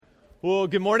Well,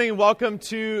 good morning and welcome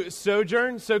to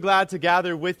Sojourn. So glad to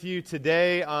gather with you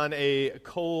today on a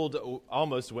cold,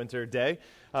 almost winter day.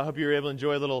 I hope you were able to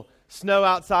enjoy a little snow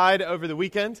outside over the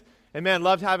weekend. And man,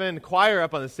 loved having choir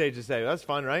up on the stage today. That's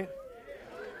fun, right?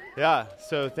 Yeah,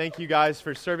 so thank you guys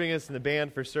for serving us and the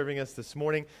band for serving us this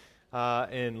morning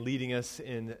and leading us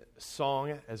in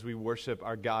song as we worship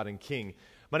our God and King.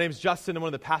 My name is Justin. I'm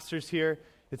one of the pastors here.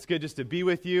 It's good just to be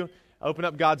with you, open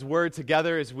up God's Word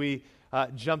together as we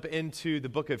jump into the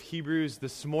book of Hebrews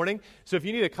this morning. So if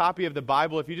you need a copy of the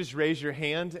Bible, if you just raise your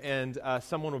hand and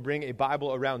someone will bring a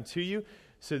Bible around to you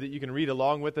so that you can read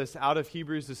along with us out of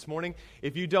Hebrews this morning.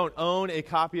 If you don't own a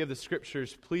copy of the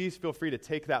Scriptures, please feel free to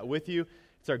take that with you.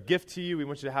 It's our gift to you. We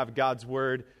want you to have God's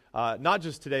Word, not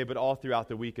just today, but all throughout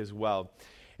the week as well.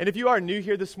 And if you are new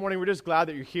here this morning, we're just glad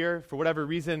that you're here. For whatever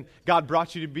reason, God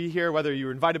brought you to be here, whether you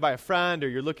were invited by a friend or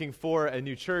you're looking for a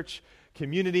new church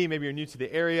community, maybe you're new to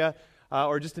the area,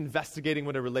 or just investigating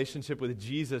what a relationship with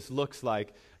Jesus looks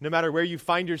like. No matter where you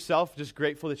find yourself, just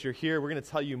grateful that you're here. We're going to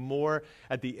tell you more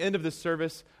at the end of the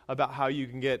service about how you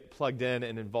can get plugged in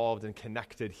and involved and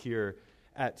connected here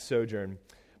at Sojourn.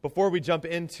 Before we jump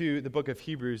into the book of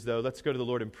Hebrews, though, let's go to the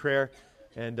Lord in prayer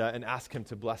and ask Him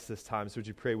to bless this time. So would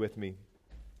you pray with me?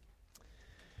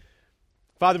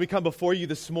 Father, we come before you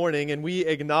this morning and we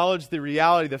acknowledge the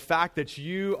reality, the fact that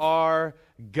you are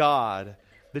God,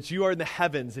 that you are in the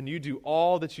heavens and you do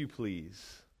all that you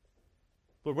please.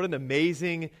 Lord, what an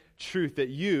amazing truth that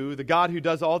you, the God who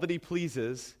does all that He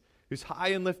pleases, who's high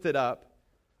and lifted up,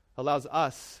 allows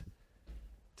us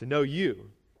to know you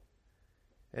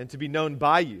and to be known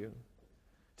by you,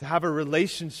 to have a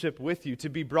relationship with you, to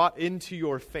be brought into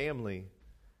your family,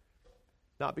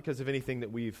 not because of anything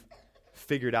that we've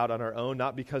figured out on our own,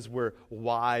 not because we're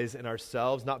wise in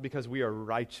ourselves, not because we are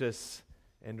righteous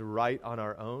and right on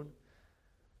our own,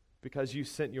 because you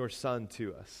sent your Son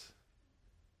to us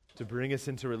to bring us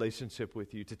into relationship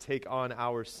with you, to take on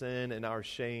our sin and our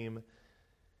shame,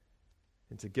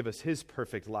 and to give us His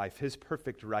perfect life, His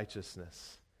perfect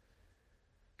righteousness.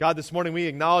 God, this morning we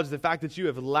acknowledge the fact that you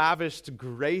have lavished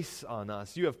grace on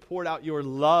us. You have poured out your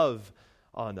love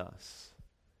on us.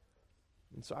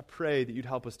 And so I pray that you'd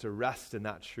help us to rest in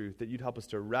that truth, that you'd help us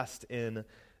to rest in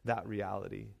that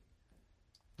reality.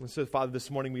 And so, Father,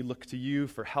 this morning we look to you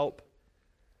for help.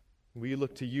 We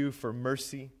look to you for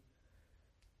mercy.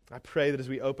 I pray that as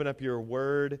we open up your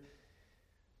word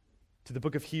to the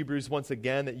book of Hebrews once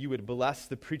again, that you would bless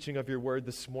the preaching of your word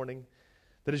this morning,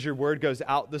 that as your word goes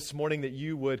out this morning, that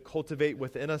you would cultivate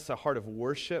within us a heart of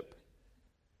worship,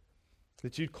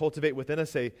 that you'd cultivate within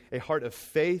us a heart of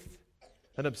faith,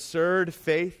 an absurd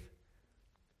faith,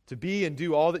 to be and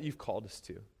do all that you've called us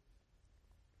to.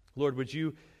 Lord, would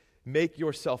you make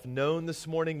yourself known this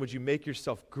morning? Would you make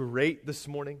yourself great this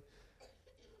morning?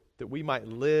 That we might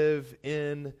live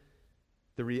in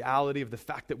the reality of the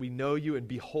fact that we know you and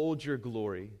behold your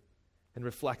glory and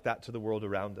reflect that to the world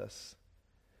around us.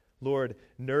 Lord,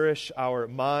 nourish our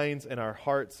minds and our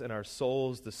hearts and our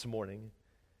souls this morning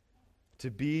to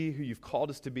be who you've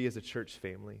called us to be as a church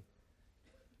family,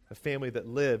 a family that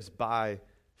lives by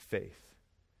faith.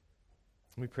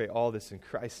 We pray all this in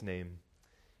Christ's name.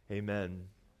 Amen.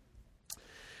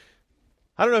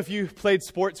 I don't know if you played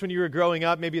sports when you were growing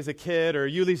up, maybe as a kid, or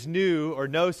you at least knew or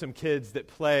know some kids that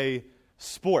play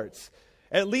sports.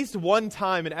 At least one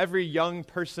time in every young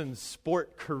person's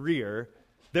sport career,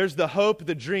 there's the hope,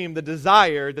 the dream, the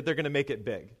desire that they're going to make it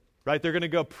big, right? They're going to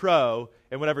go pro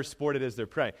in whatever sport it is they're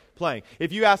playing.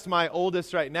 If you ask my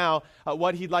oldest right now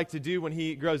what he'd like to do when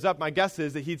he grows up, my guess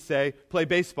is that he'd say, play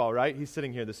baseball, right? He's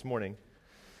sitting here this morning.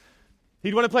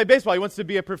 He'd want to play baseball. He wants to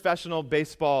be a professional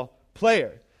baseball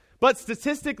player. But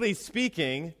statistically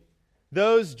speaking,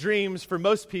 those dreams for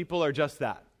most people are just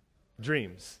that,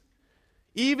 dreams.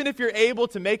 Even if you're able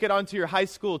to make it onto your high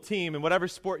school team in whatever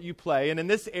sport you play, and in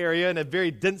this area, in a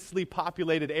very densely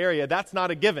populated area, that's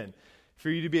not a given for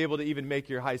you to be able to even make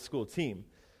your high school team.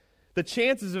 The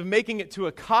chances of making it to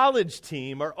a college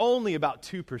team are only about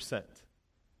 2%.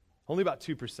 Only about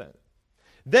 2%.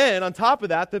 Then, on top of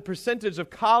that, the percentage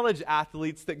of college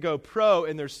athletes that go pro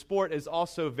in their sport is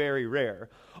also very rare.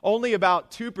 Only about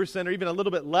 2%, or even a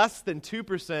little bit less than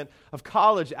 2% of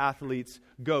college athletes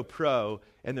go pro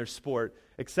in their sport,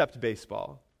 except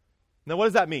baseball. Now, what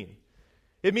does that mean?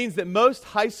 It means that most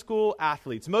high school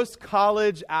athletes, most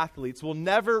college athletes will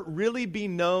never really be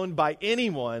known by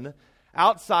anyone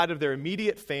outside of their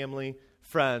immediate family,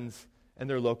 friends, and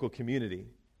their local community.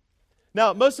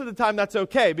 Now, most of the time that's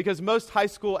okay because most high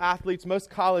school athletes, most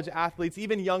college athletes,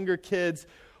 even younger kids,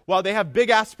 while they have big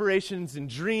aspirations and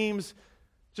dreams,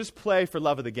 just play for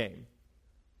love of the game.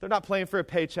 They're not playing for a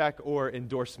paycheck or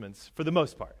endorsements for the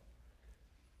most part.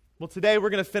 Well, today we're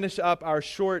going to finish up our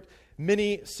short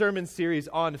mini sermon series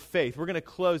on faith. We're going to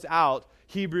close out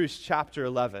Hebrews chapter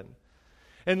 11.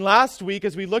 And last week,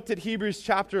 as we looked at Hebrews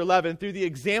chapter 11, through the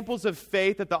examples of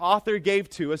faith that the author gave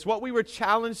to us, what we were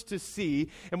challenged to see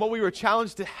and what we were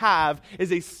challenged to have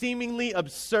is a seemingly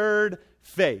absurd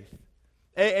faith.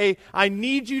 I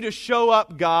need you to show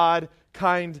up, God,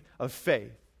 kind of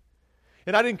faith.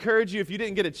 And I'd encourage you, if you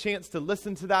didn't get a chance to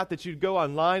listen to that you'd go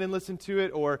online and listen to it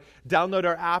or download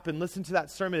our app and listen to that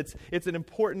sermon. It's an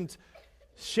important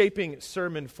shaping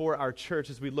sermon for our church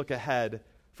as we look ahead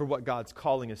for what God's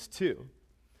calling us to.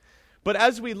 But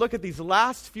as we look at these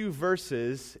last few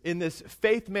verses in this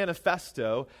faith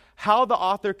manifesto, how the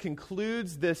author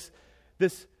concludes this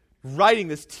writing,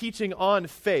 this teaching on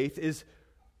faith, is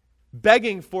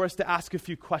begging for us to ask a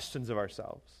few questions of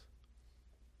ourselves.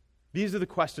 These are the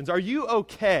questions. Are you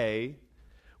okay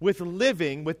with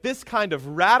living with this kind of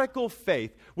radical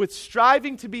faith, with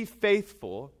striving to be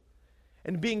faithful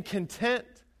and being content,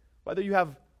 whether you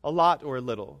have a lot or a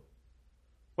little,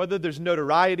 whether there's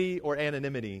notoriety or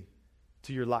anonymity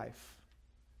to your life?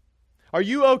 Are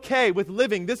you okay with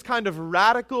living this kind of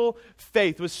radical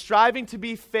faith, with striving to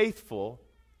be faithful,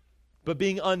 but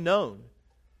being unknown,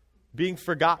 being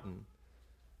forgotten,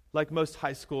 like most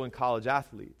high school and college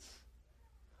athletes?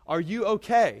 Are you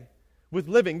okay with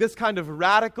living this kind of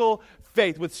radical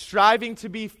faith, with striving to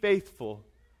be faithful,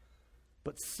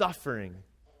 but suffering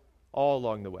all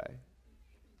along the way?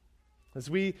 As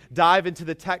we dive into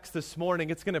the text this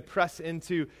morning, it's going to press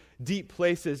into deep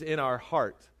places in our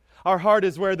heart. Our heart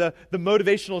is where the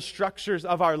motivational structures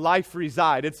of our life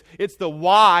reside. It's the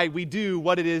why we do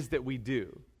what it is that we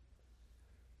do.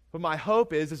 But my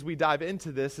hope is, as we dive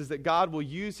into this, is that God will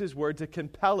use His Word to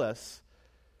compel us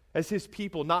as His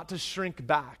people not to shrink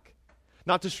back.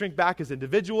 Not to shrink back as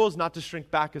individuals, not to shrink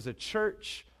back as a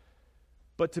church,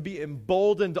 but to be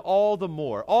emboldened all the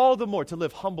more to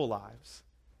live humble lives,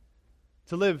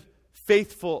 to live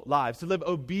faithful lives, to live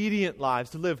obedient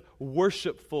lives, to live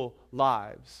worshipful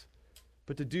lives,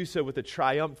 but to do so with a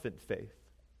triumphant faith.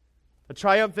 A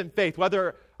triumphant faith,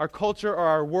 whether our culture or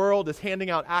our world is handing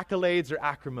out accolades or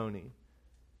acrimony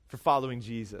for following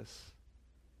Jesus.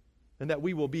 And that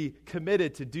we will be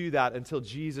committed to do that until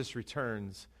Jesus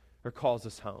returns or calls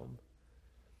us home.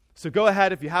 So go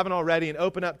ahead, if you haven't already, and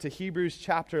open up to Hebrews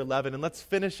chapter 11, and let's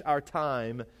finish our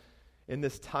time in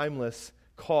this timeless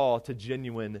call to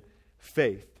genuine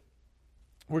faith.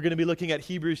 We're going to be looking at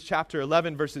Hebrews chapter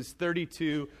 11, verses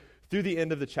 32 through the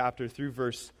end of the chapter, through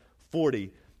verse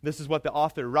 40. This is what the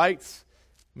author writes,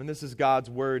 and this is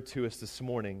God's word to us this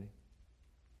morning.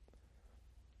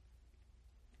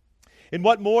 And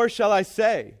what more shall I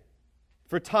say?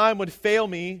 For time would fail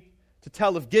me to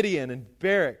tell of Gideon and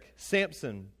Barak,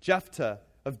 Samson, Jephthah,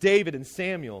 of David and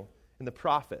Samuel and the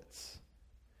prophets,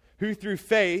 who through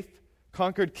faith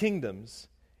conquered kingdoms,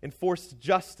 enforced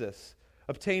justice,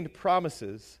 obtained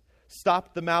promises,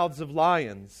 stopped the mouths of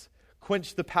lions,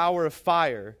 quenched the power of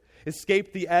fire,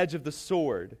 escaped the edge of the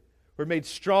sword, were made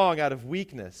strong out of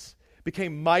weakness,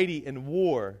 became mighty in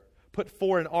war, put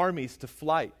foreign armies to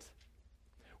flight.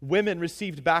 Women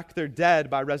received back their dead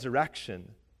by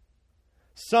resurrection.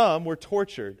 Some were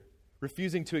tortured,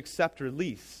 refusing to accept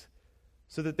release,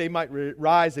 so that they might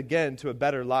rise again to a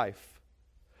better life.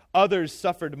 Others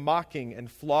suffered mocking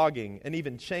and flogging, and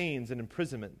even chains and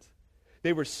imprisonment.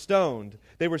 They were stoned,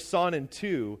 they were sawn in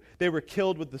two, they were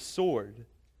killed with the sword.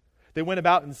 They went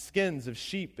about in skins of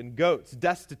sheep and goats,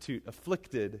 destitute,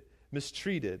 afflicted,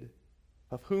 mistreated,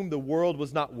 of whom the world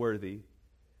was not worthy,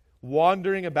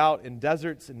 wandering about in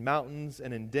deserts and mountains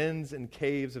and in dens and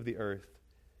caves of the earth.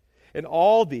 And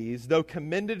all these, though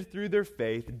commended through their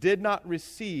faith, did not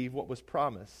receive what was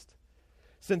promised,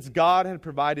 since God had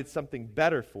provided something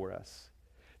better for us,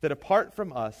 that apart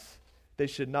from us, they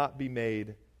should not be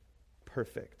made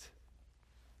perfect.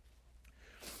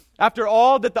 After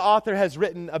all that the author has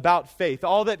written about faith,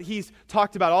 all that he's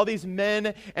talked about, all these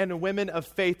men and women of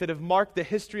faith that have marked the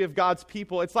history of God's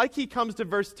people, it's like he comes to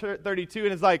verse 32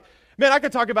 and is like, man, I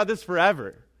could talk about this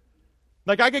forever.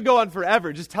 Like I could go on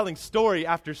forever just telling story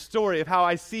after story of how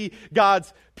I see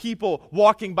God's people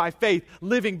walking by faith,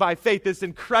 living by faith, this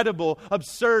incredible,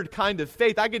 absurd kind of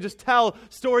faith. I could just tell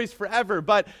stories forever,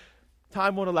 but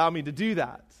time won't allow me to do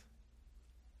that.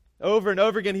 Over and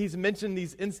over again, he's mentioned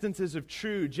these instances of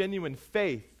true, genuine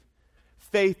faith.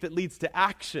 Faith that leads to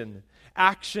action.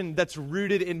 Action that's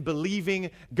rooted in believing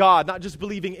God. Not just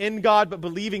believing in God, but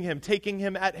believing Him, taking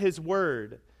Him at His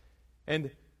word,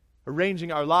 and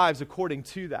arranging our lives according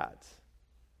to that.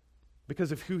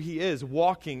 Because of who He is,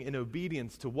 walking in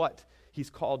obedience to what He's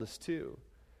called us to.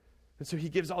 And so he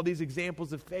gives all these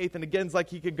examples of faith, and again, it's like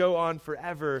he could go on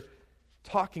forever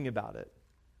talking about it.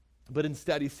 But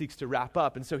instead, he seeks to wrap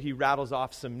up, and so he rattles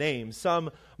off some names, some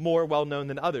more well-known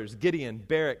than others: Gideon,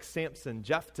 Barak, Samson,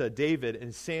 Jephthah, David,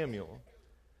 and Samuel.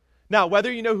 Now,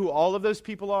 whether you know who all of those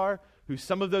people are, who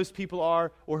some of those people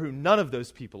are, or who none of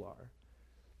those people are,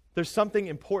 there's something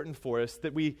important for us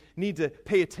that we need to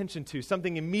pay attention to,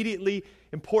 something immediately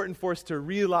important for us to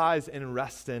realize and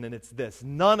rest in, and it's this: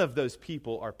 none of those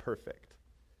people are perfect.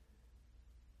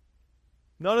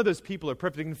 None of those people are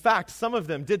perfect. In fact, some of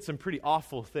them did some pretty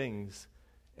awful things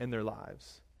in their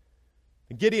lives.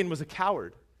 Gideon was a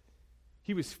coward.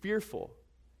 He was fearful.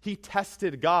 He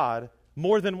tested God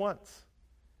more than once.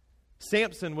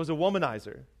 Samson was a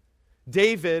womanizer.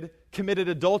 David committed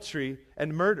adultery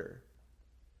and murder.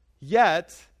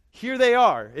 Yet, here they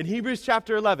are in Hebrews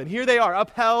chapter 11. Here they are,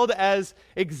 upheld as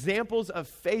examples of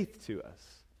faith to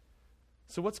us.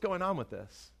 So what's going on with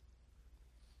this?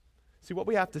 See, what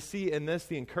we have to see in this,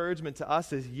 the encouragement to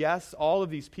us is, yes, all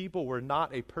of these people were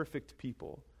not a perfect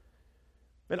people.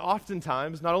 And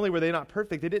oftentimes, not only were they not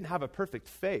perfect, they didn't have a perfect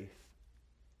faith.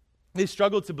 They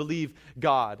struggled to believe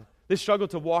God. They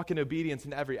struggled to walk in obedience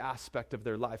in every aspect of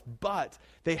their life. But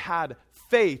they had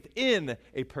faith in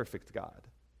a perfect God.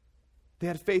 They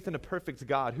had faith in a perfect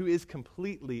God who is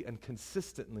completely and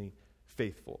consistently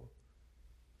faithful.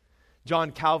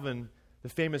 John Calvin, the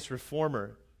famous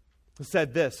reformer,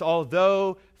 said this: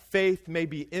 although faith may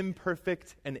be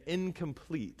imperfect and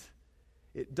incomplete,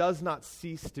 it does not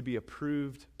cease to be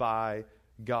approved by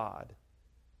God.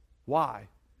 Why?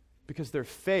 Because their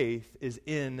faith is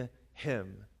in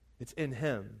Him. It's in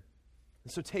Him.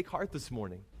 And so take heart this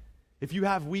morning. If you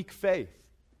have weak faith,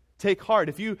 take heart.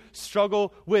 If you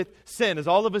struggle with sin, as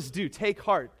all of us do, take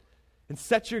heart and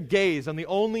set your gaze on the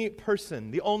only person,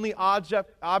 the only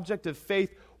object of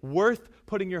faith worth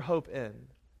putting your hope in.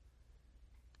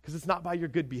 Because it's not by your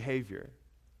good behavior.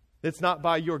 It's not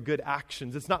by your good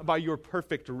actions. It's not by your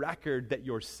perfect record that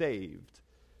you're saved.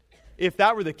 If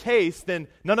that were the case, then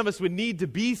none of us would need to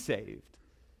be saved.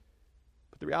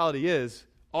 But the reality is,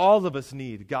 all of us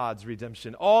need God's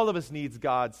redemption. All of us needs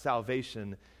God's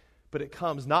salvation. But it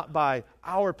comes not by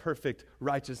our perfect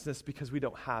righteousness, because we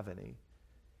don't have any.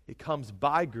 It comes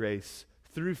by grace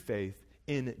through faith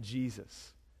in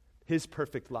Jesus, His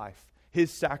perfect life,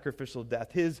 His sacrificial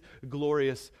death, His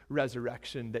glorious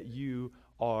resurrection, that you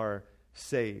are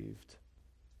saved.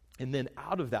 And then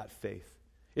out of that faith,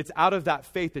 it's out of that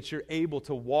faith that you're able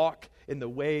to walk in the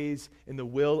ways, in the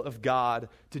will of God,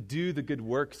 to do the good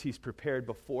works He's prepared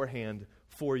beforehand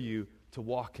for you to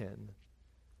walk in.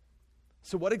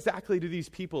 So what exactly do these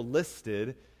people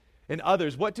listed and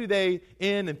others, what do they,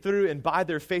 in and through and by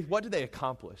their faith, what do they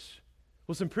accomplish?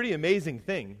 Well, some pretty amazing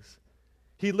things.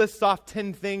 He lists off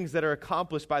 10 things that are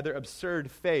accomplished by their absurd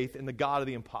faith in the God of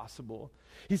the impossible.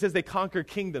 He says they conquered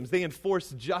kingdoms, they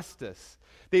enforced justice,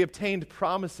 they obtained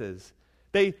promises,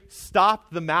 they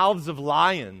stopped the mouths of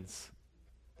lions.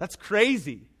 That's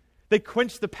crazy. They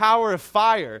quenched the power of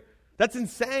fire. That's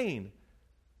insane.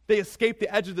 They escaped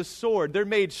the edge of the sword. They're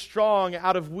made strong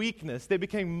out of weakness. They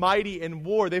became mighty in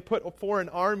war. They put foreign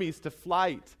armies to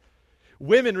flight.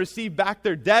 Women received back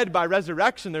their dead by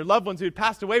resurrection. Their loved ones who had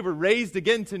passed away were raised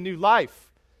again to new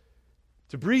life,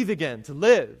 to breathe again, to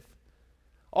live.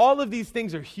 All of these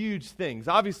things are huge things,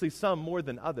 obviously some more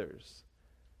than others.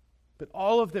 But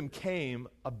all of them came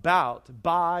about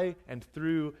by and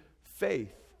through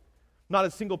faith. Not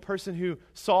a single person who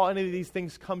saw any of these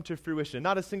things come to fruition,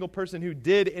 not a single person who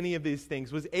did any of these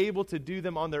things was able to do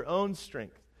them on their own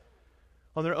strength,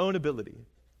 on their own ability.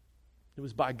 It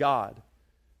was by God,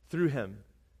 through Him,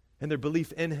 and their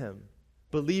belief in Him,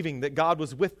 believing that God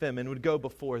was with them and would go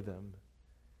before them.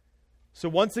 So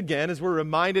once again, as we're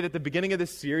reminded at the beginning of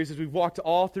this series, as we've walked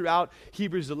all throughout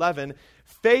Hebrews 11,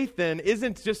 faith then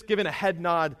isn't just giving a head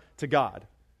nod to God.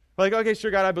 We're like, okay,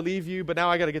 sure, God, I believe you, but now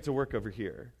I got to get to work over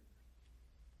here.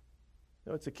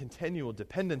 No, it's a continual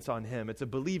dependence on Him. It's a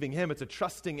believing Him. It's a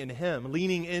trusting in Him,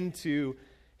 leaning into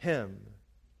Him.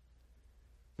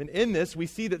 And in this, we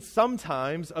see that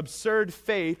sometimes absurd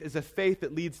faith is a faith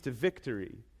that leads to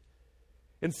victory.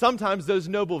 And sometimes those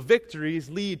noble victories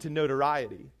lead to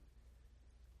notoriety.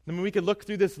 I mean, we could look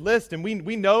through this list, and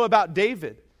we know about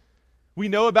David. We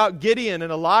know about Gideon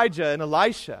and Elijah and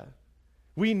Elisha.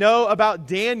 We know about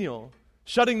Daniel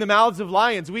shutting the mouths of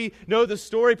lions. We know the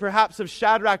story perhaps of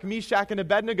Shadrach, Meshach, and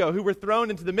Abednego, who were thrown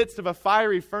into the midst of a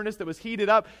fiery furnace that was heated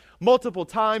up multiple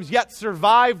times, yet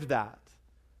survived that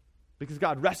because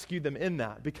God rescued them in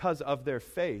that because of their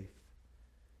faith.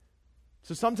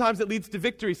 So sometimes it leads to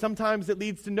victory, sometimes it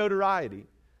leads to notoriety.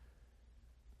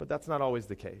 But that's not always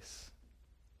the case.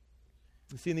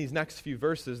 You see, in these next few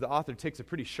verses, the author takes a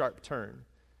pretty sharp turn.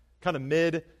 Kind of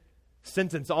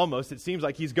mid-sentence almost. It seems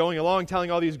like he's going along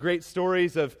telling all these great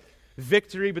stories of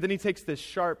victory, but then he takes this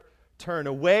sharp turn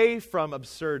away from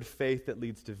absurd faith that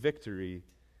leads to victory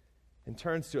and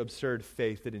turns to absurd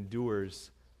faith that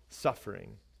endures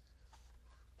suffering.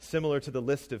 Similar to the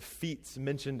list of feats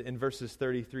mentioned in verses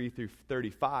 33 through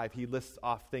 35, he lists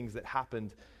off things that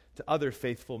happened to other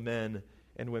faithful men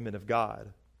and women of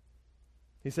God.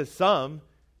 He says some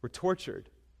were tortured,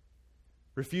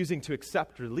 refusing to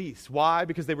accept release. Why?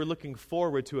 Because they were looking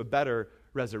forward to a better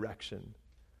resurrection.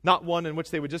 Not one in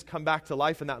which they would just come back to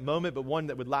life in that moment, but one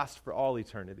that would last for all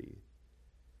eternity.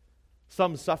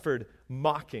 Some suffered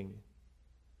mocking.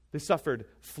 They suffered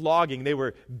flogging. They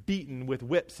were beaten with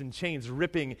whips and chains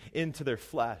ripping into their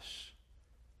flesh.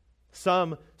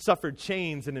 Some suffered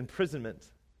chains and imprisonment.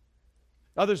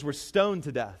 Others were stoned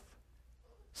to death.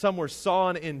 Some were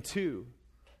sawn in two.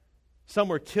 Some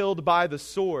were killed by the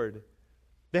sword.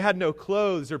 They had no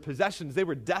clothes or possessions. They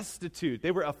were destitute.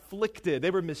 They were afflicted.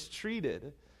 They were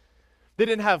mistreated. They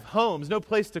didn't have homes, no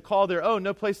place to call their own,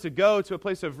 no place to go to a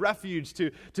place of refuge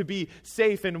to be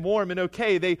safe and warm and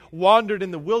okay. They wandered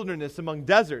in the wilderness among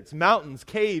deserts, mountains,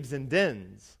 caves, and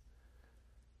dens.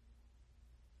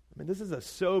 I mean, this is a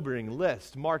sobering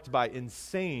list marked by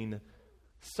insane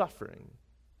suffering.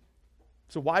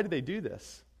 So why did they do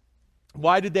this?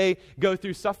 Why did they go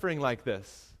through suffering like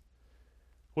this?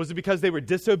 Was it because they were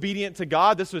disobedient to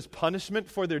God? This was punishment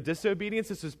for their disobedience.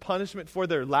 This was punishment for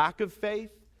their lack of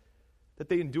faith, that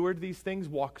they endured these things,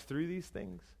 walked through these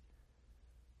things?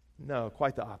 No,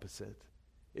 quite the opposite.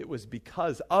 It was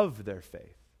because of their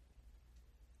faith.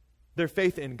 Their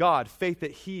faith in God, faith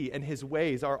that He and His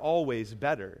ways are always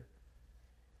better.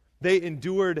 They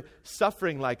endured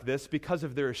suffering like this because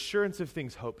of their assurance of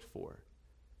things hoped for,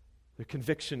 their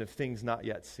conviction of things not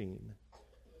yet seen.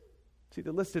 See,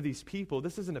 the list of these people,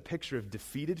 this isn't a picture of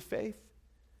defeated faith.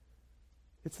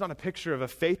 It's not a picture of a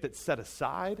faith that's set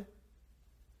aside.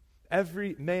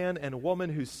 Every man and woman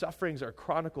whose sufferings are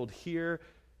chronicled here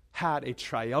had a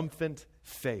triumphant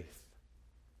faith.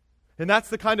 And that's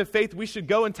the kind of faith we should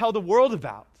go and tell the world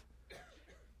about.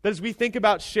 That as we think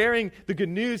about sharing the good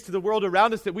news to the world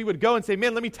around us, that we would go and say,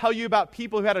 man, let me tell you about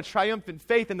people who had a triumphant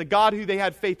faith in the God who they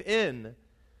had faith in,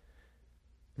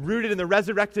 rooted in the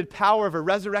resurrected power of a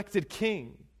resurrected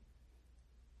King.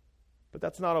 But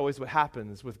that's not always what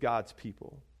happens with God's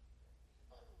people.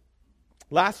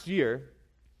 Last year,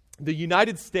 the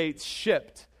United States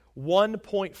shipped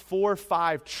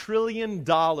 $1.45 trillion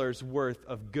worth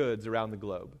of goods around the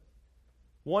globe.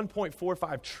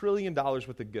 $1.45 trillion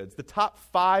worth of goods. The top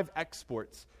 5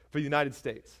 exports for the United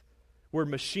States were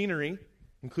machinery,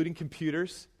 including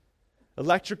computers,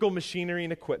 electrical machinery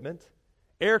and equipment,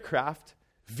 aircraft,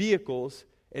 vehicles,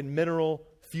 and mineral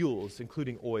fuels,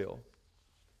 including oil.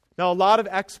 Now, a lot of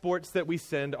exports that we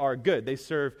send are good. They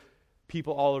serve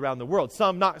people all around the world.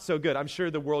 Some not so good. I'm sure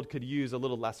the world could use a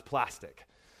little less plastic,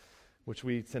 which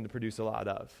we tend to produce a lot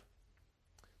of.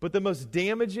 But the most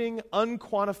damaging,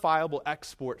 unquantifiable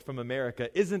export from America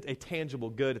isn't a tangible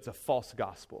good, it's a false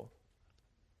gospel.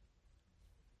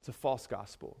 It's a false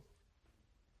gospel.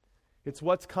 It's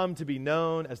what's come to be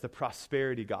known as the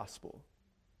prosperity gospel.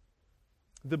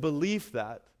 The belief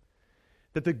that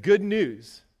the good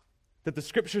news that the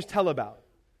Scriptures tell about,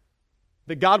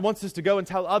 that God wants us to go and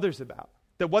tell others about,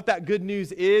 that what that good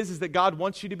news is that God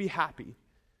wants you to be happy,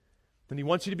 and He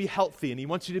wants you to be healthy, and He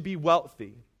wants you to be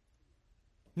wealthy.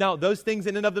 Now, those things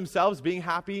in and of themselves, being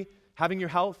happy, having your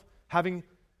health, having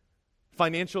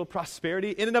financial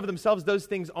prosperity, in and of themselves, those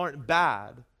things aren't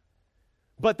bad.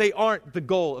 But they aren't the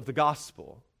goal of the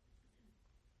gospel.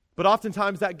 But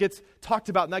oftentimes that gets talked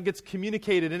about and that gets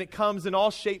communicated, and it comes in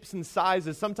all shapes and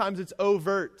sizes. Sometimes it's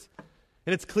overt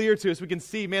and it's clear to us. We can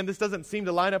see, man, this doesn't seem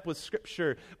to line up with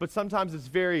Scripture, but sometimes it's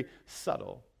very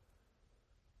subtle.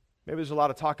 Maybe there's a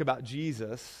lot of talk about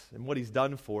Jesus and what He's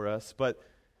done for us, but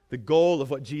the goal of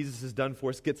what Jesus has done for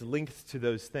us gets linked to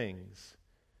those things.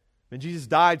 And Jesus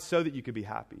died so that you could be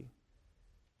happy.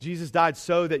 Jesus died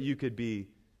so that you could be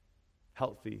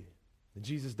healthy. And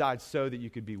Jesus died so that you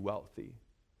could be wealthy.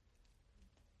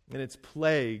 And it's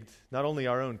plagued not only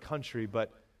our own country,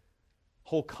 but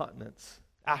whole continents.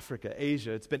 Africa,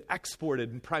 Asia. It's been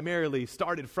exported and primarily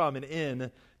started from and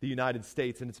in the United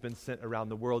States, and it's been sent around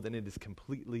the world, and it is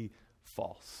completely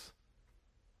false.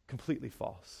 Completely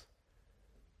false.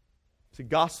 See,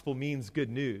 gospel means good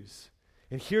news.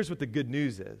 And here's what the good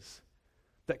news is.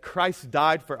 That Christ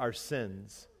died for our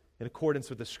sins in accordance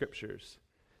with the Scriptures.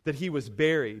 That He was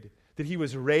buried. That He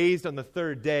was raised on the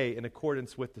third day in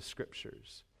accordance with the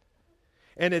Scriptures.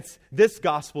 And it's this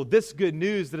gospel, this good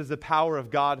news, that is the power of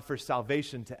God for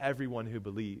salvation to everyone who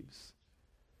believes.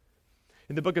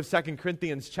 In the book of 2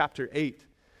 Corinthians chapter 8,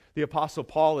 the Apostle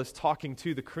Paul is talking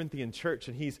to the Corinthian church,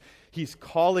 and he's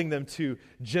calling them to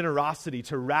generosity,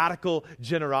 to radical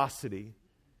generosity.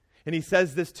 And he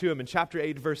says this to them in chapter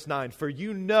 8, verse 9, "For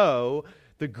you know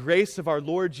the grace of our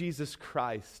Lord Jesus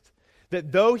Christ,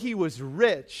 that though he was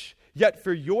rich, yet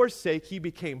for your sake he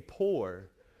became poor,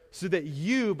 so that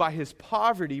you by his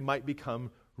poverty might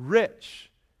become rich."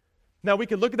 Now we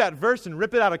can look at that verse and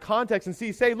rip it out of context and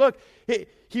say, look,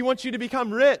 he wants you to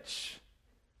become rich.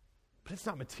 But it's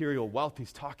not material wealth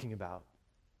he's talking about.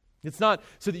 It's not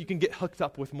so that you can get hooked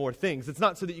up with more things. It's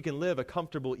not so that you can live a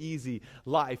comfortable, easy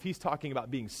life. He's talking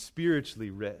about being spiritually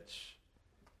rich.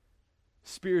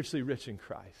 Spiritually rich in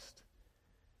Christ.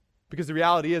 Because the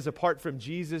reality is, apart from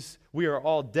Jesus, we are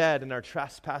all dead in our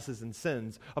trespasses and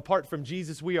sins. Apart from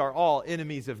Jesus, we are all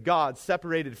enemies of God,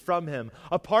 separated from him.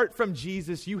 Apart from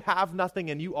Jesus, you have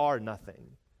nothing and you are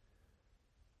nothing.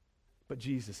 But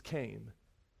Jesus came.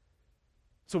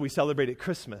 So we celebrate at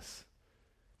Christmas.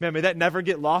 Man, may that never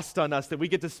get lost on us, that we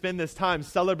get to spend this time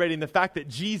celebrating the fact that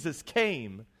Jesus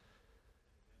came.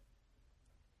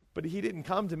 But he didn't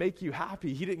come to make you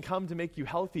happy. He didn't come to make you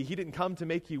healthy. He didn't come to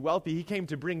make you wealthy. He came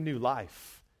to bring new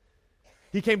life.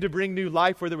 He came to bring new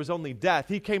life where there was only death.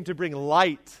 He came to bring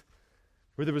light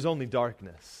where there was only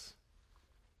darkness.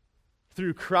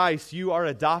 Through Christ, you are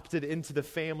adopted into the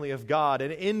family of God.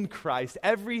 And in Christ,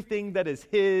 everything that is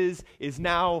his is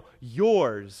now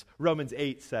yours, Romans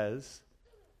 8 says.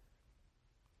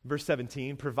 Verse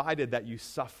 17, provided that you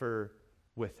suffer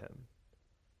with him.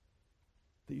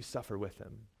 That you suffer with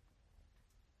him.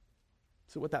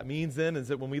 So what that means then is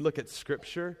that when we look at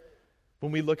Scripture,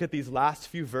 when we look at these last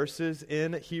few verses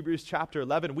in Hebrews chapter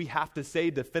 11, we have to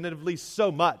say definitively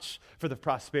so much for the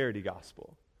prosperity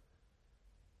gospel.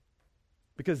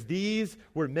 Because these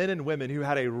were men and women who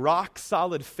had a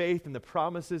rock-solid faith in the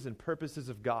promises and purposes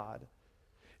of God.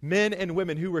 Men and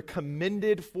women who were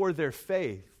commended for their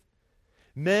faith.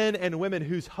 Men and women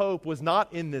whose hope was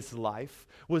not in this life,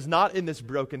 was not in this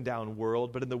broken down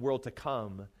world, but in the world to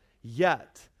come.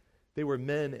 Yet, they were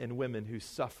men and women who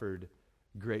suffered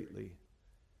greatly.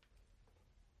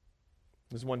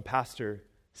 As one pastor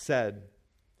said,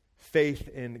 faith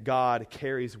in God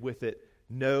carries with it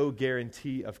no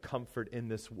guarantee of comfort in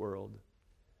this world,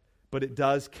 but it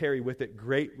does carry with it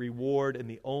great reward in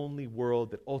the only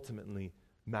world that ultimately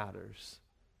matters.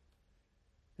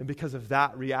 And because of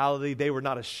that reality, they were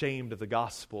not ashamed of the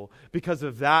gospel. Because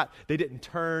of that, they didn't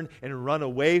turn and run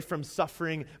away from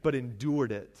suffering, but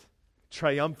endured it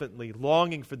triumphantly,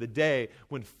 longing for the day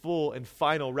when full and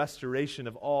final restoration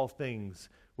of all things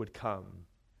would come.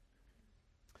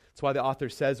 That's why the author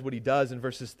says what he does in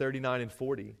verses 39 and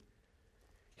 40.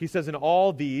 He says, "And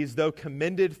all these, though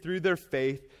commended through their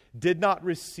faith, did not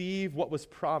receive what was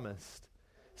promised,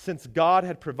 since God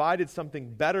had provided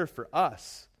something better for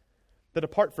us, that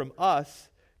apart from us,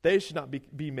 they should not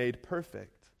be made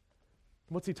perfect."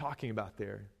 What's he talking about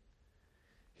there?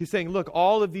 He's saying, look,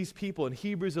 all of these people in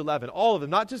Hebrews 11, all of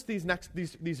them, not just these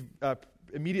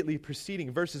immediately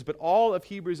preceding verses, but all of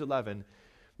Hebrews 11,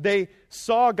 they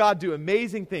saw God do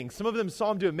amazing things. Some of them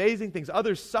saw him do amazing things.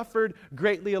 Others suffered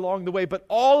greatly along the way, but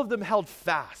all of them held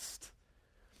fast.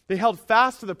 They held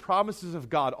fast to the promises of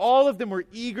God. All of them were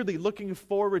eagerly looking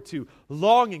forward to,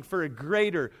 longing for a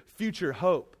greater future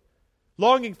hope,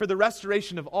 longing for the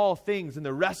restoration of all things and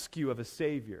the rescue of a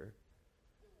Savior.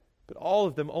 But all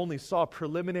of them only saw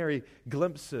preliminary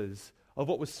glimpses of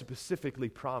what was specifically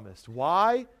promised.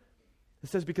 Why? It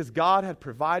says because God had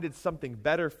provided something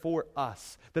better for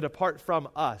us, that apart from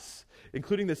us,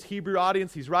 including this Hebrew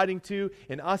audience he's writing to,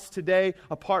 and us today,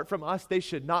 apart from us, they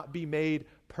should not be made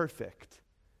perfect.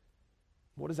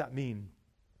 What does that mean?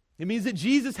 It means that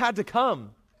Jesus had to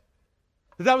come.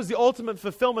 That was the ultimate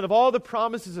fulfillment of all the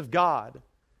promises of God.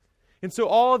 And so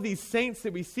all of these saints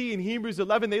that we see in Hebrews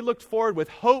 11, they looked forward with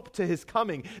hope to his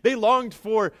coming. They longed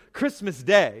for Christmas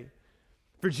Day,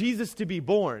 for Jesus to be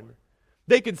born.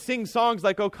 They could sing songs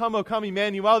like, O come,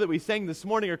 Emmanuel," that we sang this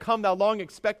morning, or "Come, thou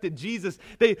long-expected Jesus."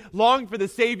 They longed for the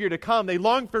Savior to come. They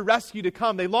longed for rescue to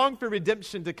come. They longed for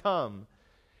redemption to come.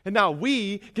 And now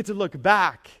we get to look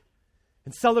back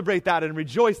and celebrate that and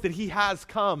rejoice that he has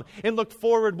come, and look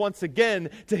forward once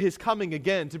again to his coming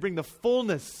again to bring the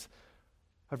fullness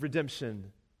of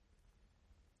redemption.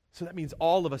 So that means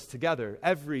all of us together,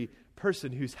 every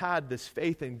person who's had this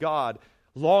faith in God,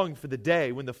 long for the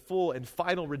day when the full and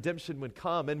final redemption would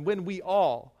come, and when we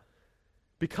all,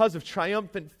 because of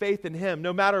triumphant faith in him,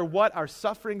 no matter what our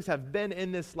sufferings have been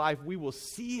in this life, we will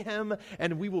see him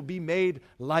and we will be made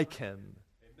like him.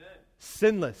 Amen.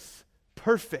 sinless,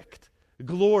 perfect,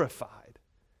 glorified.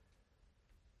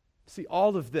 See,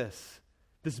 all of this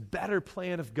better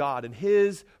plan of God and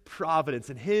His providence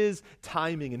and His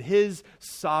timing and His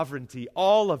sovereignty,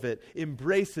 all of it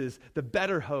embraces the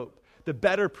better hope, the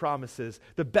better promises,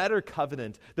 the better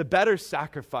covenant, the better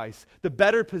sacrifice, the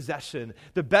better possession,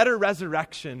 the better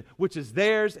resurrection, which is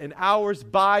theirs and ours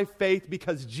by faith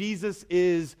because Jesus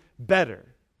is better.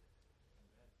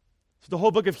 So the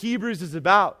whole book of Hebrews is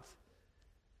about.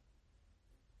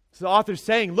 So the author's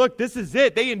saying, look, this is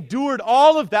it. They endured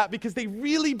all of that because they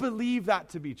really believe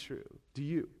that to be true. Do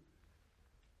you?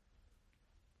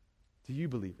 Do you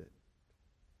believe it?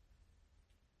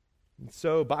 And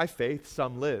so by faith,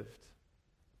 some lived.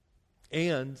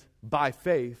 And by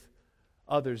faith,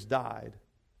 others died.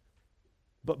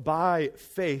 But by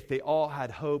faith, they all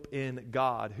had hope in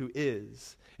God who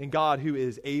is, and God who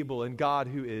is able, and God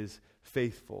who is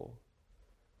faithful.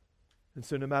 And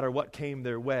so no matter what came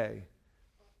their way,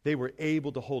 they were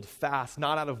able to hold fast,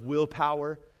 not out of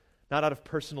willpower, not out of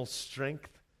personal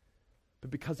strength, but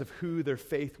because of who their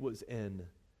faith was in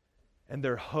and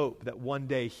their hope that one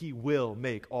day He will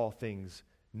make all things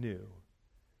new.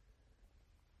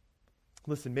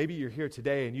 Listen, maybe you're here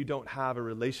today and you don't have a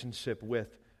relationship with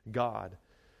God.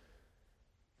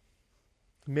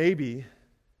 Maybe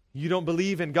you don't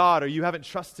believe in God or you haven't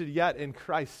trusted yet in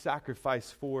Christ's sacrifice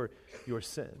for your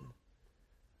sin.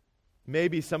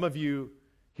 Maybe some of you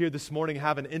here this morning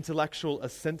have an intellectual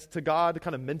assent to God,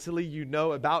 kind of mentally you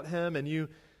know about Him and you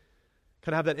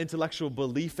kind of have that intellectual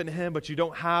belief in Him, but you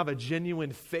don't have a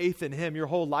genuine faith in Him. Your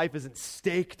whole life isn't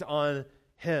staked on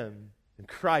Him and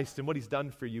Christ and what He's done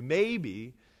for you.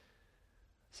 Maybe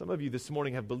some of you this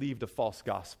morning have believed a false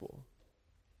gospel.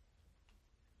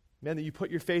 Man, that you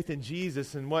put your faith in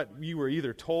Jesus and what you were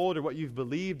either told or what you've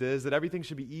believed is that everything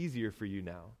should be easier for you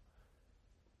now.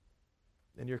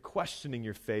 And you're questioning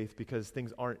your faith because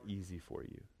things aren't easy for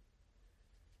you.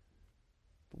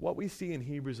 But what we see in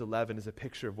Hebrews 11 is a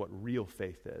picture of what real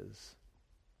faith is.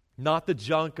 Not the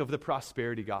junk of the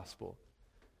prosperity gospel.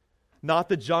 Not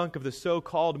the junk of the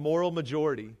so-called moral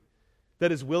majority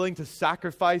that is willing to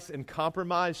sacrifice and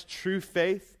compromise true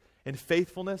faith and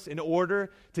faithfulness in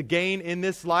order to gain in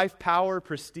this life power,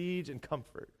 prestige, and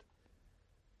comfort.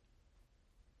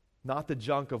 Not the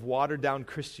junk of watered-down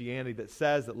Christianity that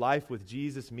says that life with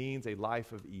Jesus means a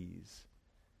life of ease.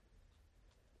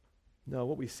 No,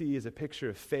 what we see is a picture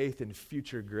of faith in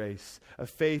future grace, of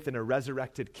faith in a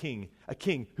resurrected king, a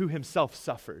king who himself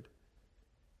suffered,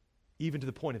 even to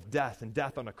the point of death and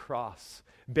death on a cross,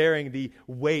 bearing the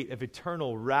weight of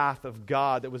eternal wrath of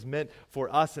God that was meant for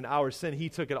us and our sin. He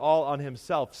took it all on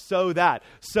Himself so that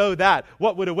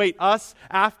what would await us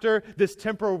after this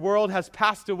temporal world has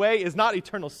passed away is not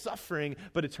eternal suffering,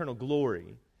 but eternal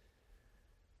glory.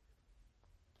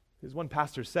 As one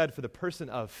pastor said, for the person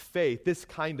of faith, this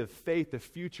kind of faith, the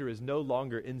future is no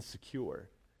longer insecure.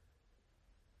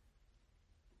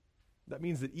 That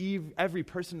means that every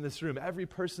person in this room, every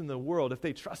person in the world, if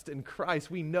they trust in Christ,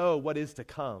 we know what is to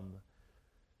come.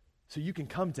 So you can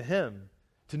come to Him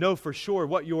to know for sure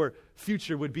what your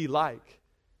future would be like.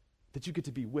 That you get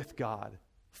to be with God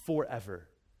forever.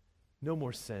 No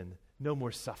more sin, no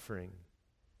more suffering,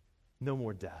 no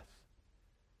more death.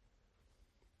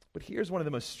 But here's one of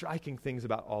the most striking things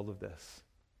about all of this.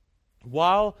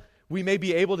 While we may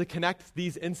be able to connect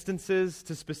these instances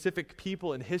to specific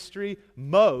people in history,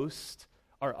 most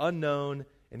are unknown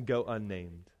and go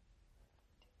unnamed.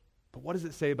 But what does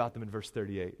it say about them in verse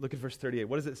 38? Look at verse 38.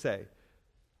 What does it say?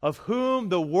 Of whom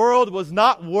the world was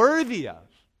not worthy of.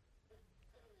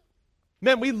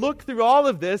 Man, we look through all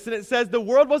of this and it says the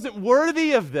world wasn't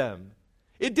worthy of them.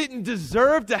 It didn't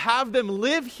deserve to have them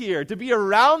live here, to be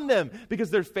around them,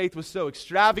 because their faith was so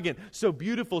extravagant, so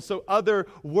beautiful, so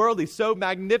otherworldly, so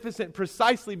magnificent,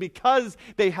 precisely because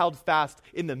they held fast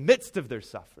in the midst of their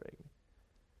suffering.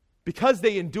 Because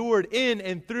they endured in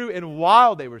and through and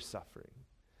while they were suffering.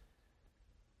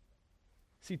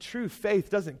 See, true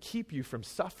faith doesn't keep you from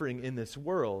suffering in this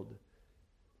world.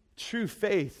 True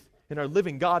faith in our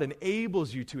living God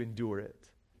enables you to endure it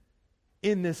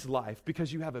in this life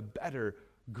because you have a better,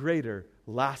 greater,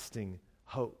 lasting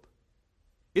hope.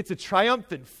 It's a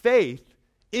triumphant faith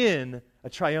in a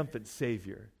triumphant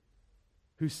Savior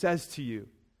who says to you,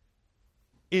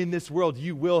 in this world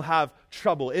you will have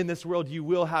trouble, in this world you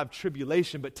will have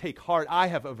tribulation, but take heart, I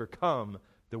have overcome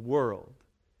the world.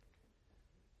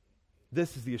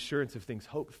 This is the assurance of things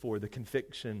hoped for, the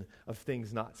conviction of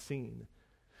things not seen.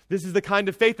 This is the kind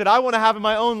of faith that I want to have in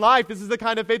my own life. This is the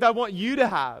kind of faith I want you to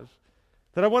have.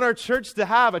 That I want our church to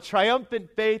have, a triumphant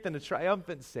faith and a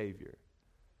triumphant Savior.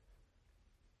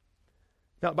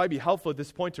 Now, it might be helpful at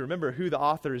this point to remember who the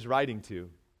author is writing to.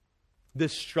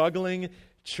 This struggling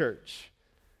church.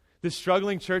 This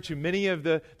struggling church, who many of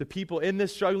the people in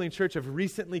this struggling church have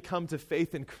recently come to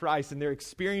faith in Christ, and they're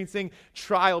experiencing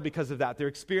trial because of that. They're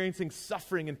experiencing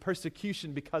suffering and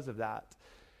persecution because of that.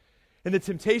 And the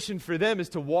temptation for them is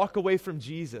to walk away from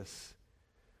Jesus,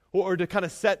 or to kind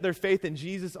of set their faith in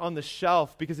Jesus on the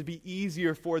shelf because it'd be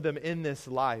easier for them in this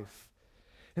life.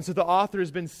 And so the author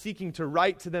has been seeking to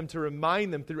write to them to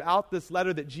remind them throughout this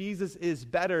letter that Jesus is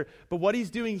better. But what he's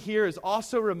doing here is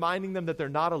also reminding them that they're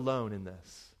not alone in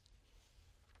this.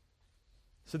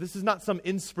 So this is not some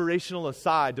inspirational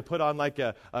aside to put on like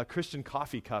a Christian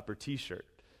coffee cup or t-shirt.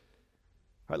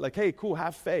 Right? Like, hey, cool,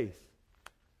 have faith.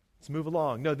 Let's move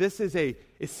along. No, this is a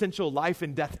essential life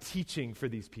and death teaching for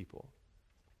these people.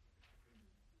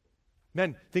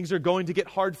 Men, things are going to get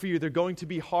hard for you. They're going to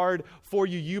be hard for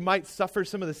you. You might suffer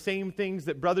some of the same things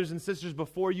that brothers and sisters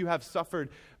before you have suffered,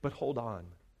 but hold on.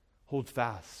 Hold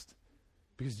fast,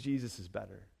 because Jesus is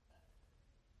better.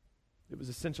 It was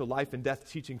essential life and death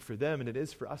teaching for them, and it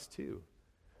is for us too.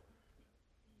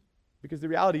 Because the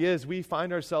reality is, we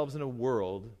find ourselves in a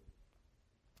world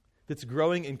that's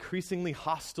growing increasingly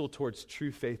hostile towards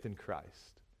true faith in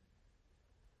Christ.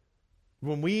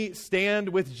 When we stand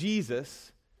with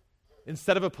Jesus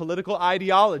instead of a political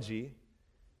ideology,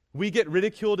 we get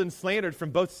ridiculed and slandered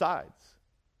from both sides,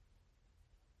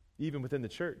 even within the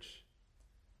church.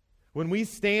 When we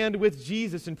stand with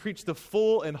Jesus and preach the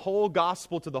full and whole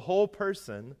gospel to the whole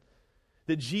person,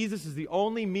 that Jesus is the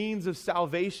only means of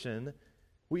salvation,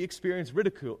 we experience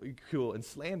ridicule and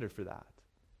slander for that.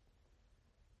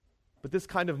 But this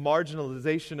kind of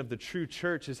marginalization of the true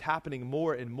church is happening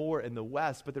more and more in the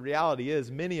West. But the reality is,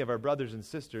 many of our brothers and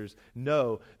sisters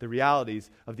know the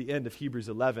realities of the end of Hebrews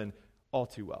 11 all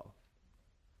too well.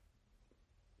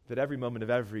 That every moment of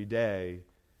every day,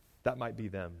 that might be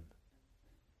them.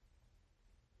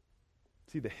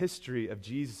 See, the history of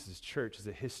Jesus' church is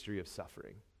a history of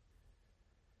suffering.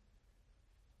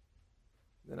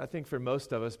 And I think for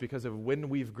most of us, because of when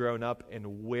we've grown up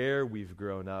and where we've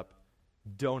grown up,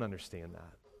 don't understand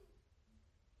that.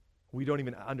 We don't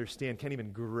even understand, can't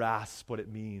even grasp what it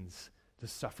means to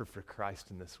suffer for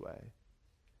Christ in this way.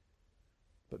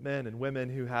 But men and women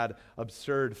who had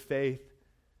absurd faith,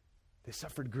 they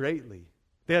suffered greatly.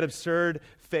 They had absurd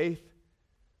faith,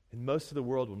 and most of the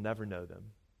world will never know them.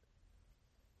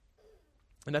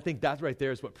 And I think that right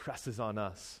there is what presses on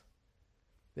us.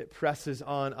 It presses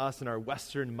on us in our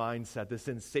Western mindset, this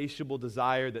insatiable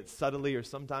desire that subtly or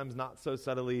sometimes not so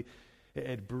subtly,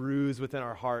 it brews within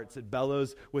our hearts. It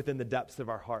bellows within the depths of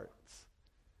our hearts.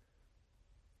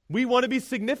 We want to be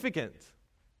significant.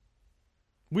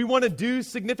 We want to do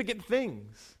significant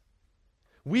things.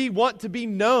 We want to be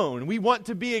known. We want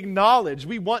to be acknowledged.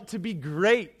 We want to be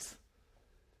great.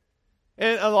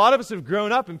 And a lot of us have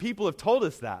grown up and people have told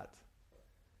us that.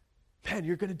 Man,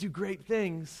 you're going to do great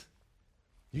things.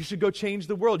 You should go change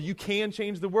the world. You can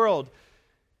change the world.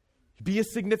 Be a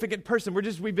significant person.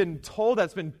 We've been told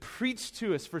that's been preached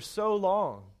to us for so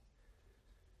long.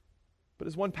 But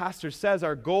as one pastor says,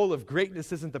 our goal of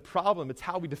greatness isn't the problem. It's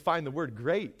how we define the word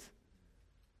great.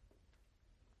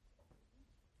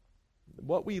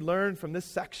 What we learn from this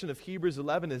section of Hebrews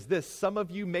 11 is this: some of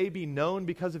you may be known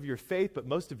because of your faith, but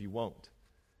most of you won't.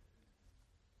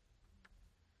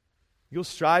 You'll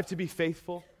strive to be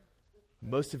faithful.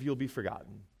 Most of you will be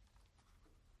forgotten.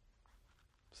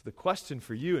 So the question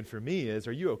for you and for me is,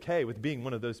 are you okay with being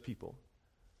one of those people?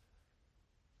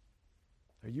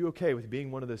 Are you okay with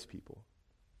being one of those people?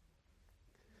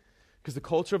 Because the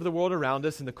culture of the world around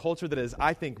us and the culture that has,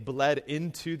 I think, bled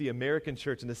into the American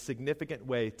church in a significant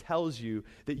way tells you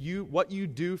that what you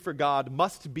do for God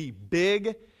must be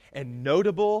big and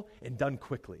notable and done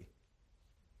quickly.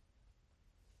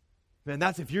 Man,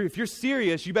 that's if you're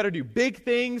serious, you better do big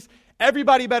things.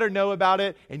 Everybody better know about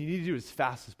it, and you need to do it as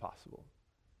fast as possible.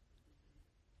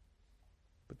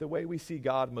 But the way we see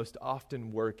God most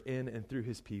often work in and through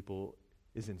his people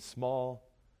is in small,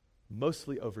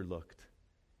 mostly overlooked,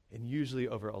 and usually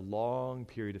over a long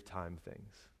period of time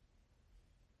things.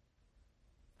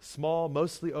 Small,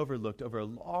 mostly overlooked, over a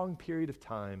long period of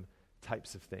time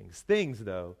types of things. Things,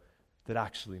 though, that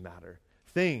actually matter.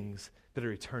 Things that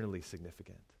are eternally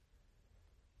significant.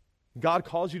 God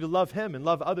calls you to love him and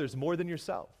love others more than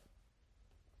yourself.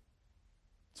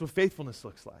 That's what faithfulness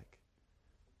looks like.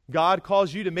 God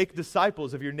calls you to make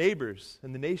disciples of your neighbors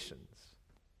and the nations.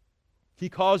 He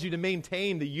calls you to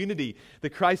maintain the unity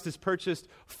that Christ has purchased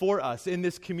for us in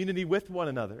this community with one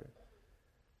another.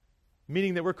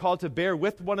 Meaning that we're called to bear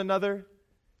with one another,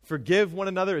 forgive one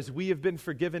another as we have been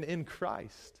forgiven in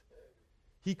Christ.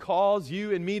 He calls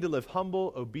you and me to live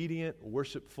humble, obedient,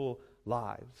 worshipful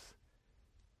lives.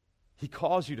 He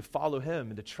calls you to follow him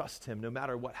and to trust him no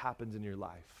matter what happens in your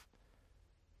life.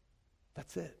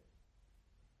 That's it.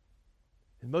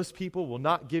 And most people will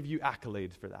not give you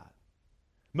accolades for that.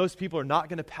 Most people are not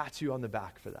going to pat you on the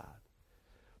back for that.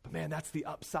 But man, that's the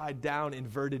upside down,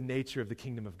 inverted nature of the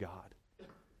kingdom of God.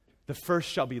 The first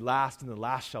shall be last and the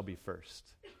last shall be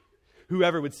first.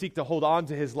 Whoever would seek to hold on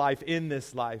to his life in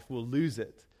this life will lose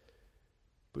it.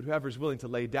 But whoever is willing to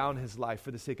lay down his life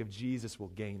for the sake of Jesus will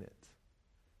gain it.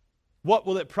 What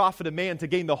will it profit a man to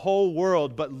gain the whole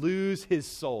world but lose his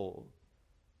soul?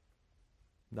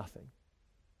 Nothing.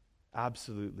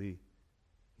 Absolutely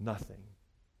nothing.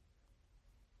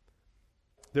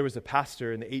 There was a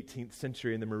pastor in the 18th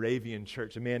century in the Moravian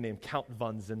church, a man named Count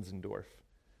von Zinzendorf.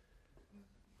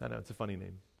 I know, it's a funny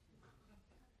name.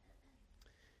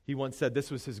 He once said this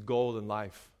was his goal in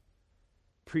life: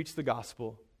 preach the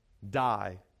gospel,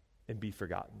 die, and be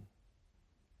forgotten.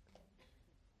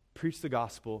 Preach the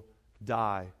gospel,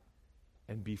 die,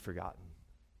 and be forgotten.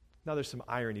 Now there's some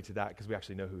irony to that because we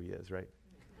actually know who he is, right?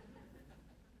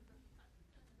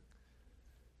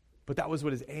 But that was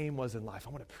what his aim was in life.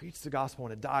 I want to preach the gospel, I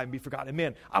want to die and be forgotten. And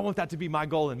man, I want that to be my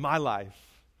goal in my life.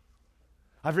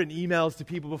 I've written emails to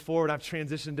people before and I've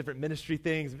transitioned different ministry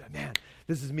things. Man,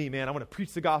 this is me, man. I want to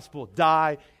preach the gospel,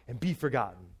 die, and be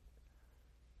forgotten.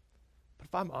 But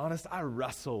if I'm honest, I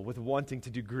wrestle with wanting to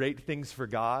do great things for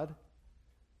God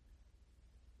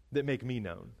that make me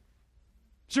known.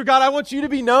 Sure, God, I want you to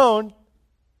be known.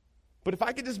 But if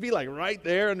I could just be like right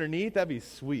there underneath, that'd be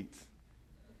sweet.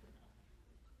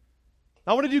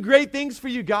 I want to do great things for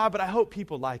you, God, but I hope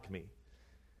people like me.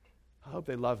 I hope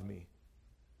they love me.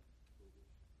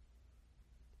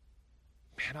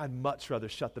 Man, I'd much rather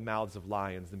shut the mouths of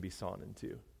lions than be sawn in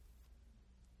two.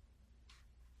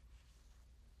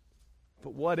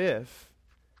 But what if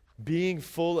being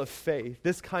full of faith,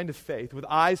 this kind of faith, with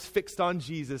eyes fixed on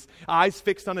Jesus, eyes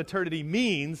fixed on eternity,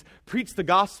 means preach the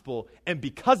gospel and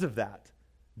because of that,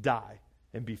 die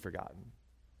and be forgotten?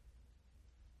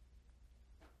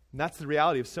 And that's the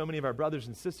reality of so many of our brothers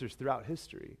and sisters throughout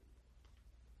history.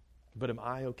 But am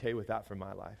I okay with that for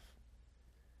my life?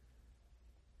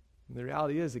 And the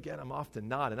reality is, again, I'm often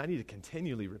not, and I need to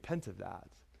continually repent of that.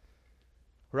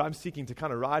 Where I'm seeking to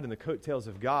kind of ride in the coattails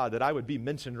of God, that I would be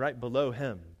mentioned right below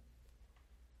him.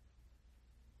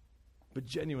 But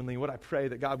genuinely, what I pray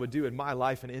that God would do in my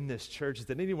life and in this church is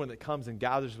that anyone that comes and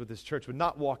gathers with this church would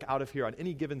not walk out of here on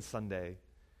any given Sunday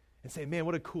and say, man,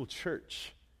 what a cool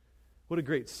church. What a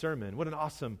great sermon. What an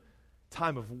awesome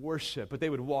time of worship. But they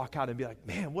would walk out and be like,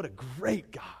 man, what a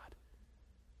great God.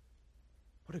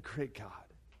 What a great God.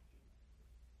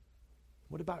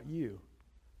 What about you?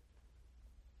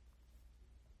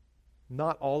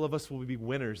 Not all of us will be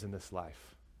winners in this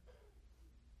life.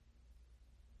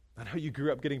 I know you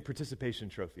grew up getting participation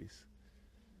trophies,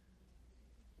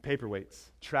 paperweights,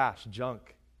 trash,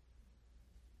 junk.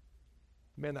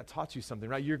 Man, that taught you something,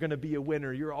 right? You're going to be a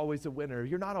winner. You're always a winner.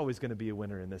 You're not always going to be a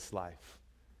winner in this life.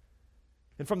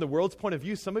 And from the world's point of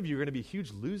view, some of you are going to be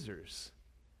huge losers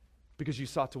because you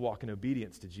sought to walk in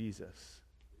obedience to Jesus.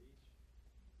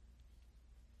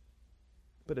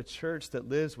 But a church that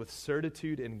lives with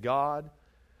certitude in God,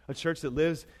 a church that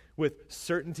lives with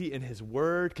certainty in his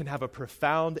word, can have a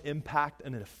profound impact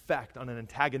and an effect on an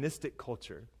antagonistic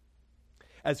culture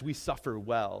as we suffer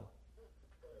well.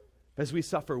 As we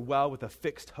suffer well with a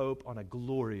fixed hope on a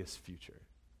glorious future.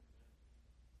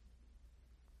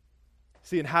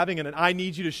 See, and having an I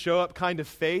need you to show up kind of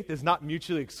faith is not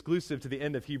mutually exclusive to the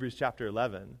end of Hebrews chapter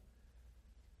 11.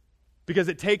 Because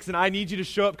it takes an I need you to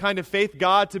show up kind of faith,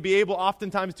 God, to be able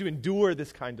oftentimes to endure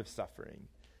this kind of suffering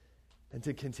and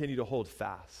to continue to hold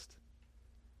fast.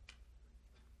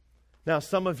 Now,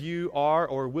 some of you are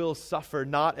or will suffer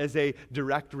not as a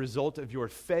direct result of your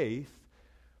faith,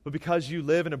 but because you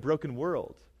live in a broken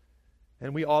world,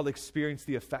 and we all experience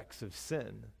the effects of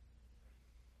sin.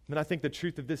 And I think the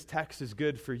truth of this text is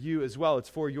good for you as well. It's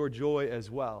for your joy as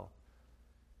well.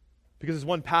 Because as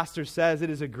one pastor says, it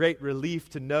is a great relief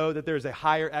to know that there is a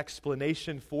higher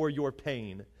explanation for your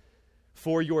pain,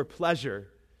 for your pleasure,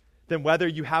 than whether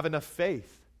you have enough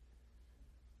faith.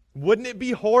 Wouldn't it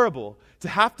be horrible to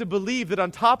have to believe that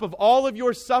on top of all of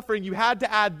your suffering, you had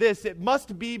to add this, it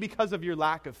must be because of your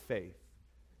lack of faith?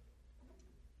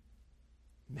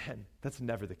 Man, that's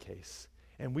never the case.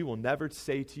 And we will never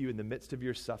say to you in the midst of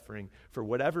your suffering, for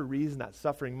whatever reason that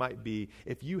suffering might be,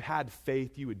 if you had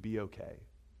faith, you would be okay.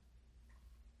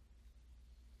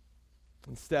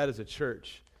 Instead, as a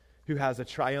church who has a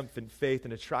triumphant faith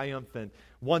and a triumphant,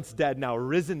 once dead, now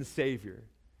risen Savior,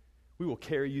 we will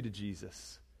carry you to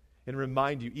Jesus. and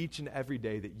remind you each and every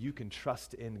day that you can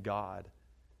trust in God.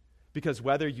 Because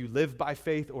whether you live by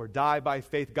faith or die by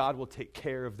faith, God will take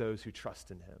care of those who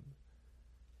trust in him.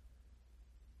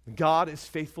 God is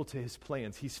faithful to his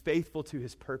plans. He's faithful to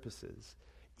his purposes,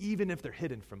 even if they're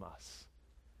hidden from us.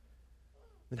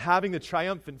 And having the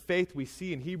triumphant faith we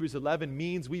see in Hebrews 11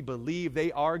 means we believe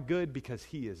they are good because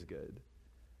he is good.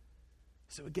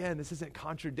 So again, this isn't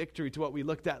contradictory to what we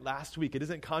looked at last week. It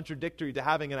isn't contradictory to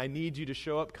having an I need you to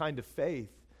show up kind of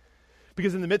faith.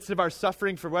 Because in the midst of our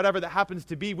suffering, for whatever that happens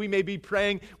to be, we may be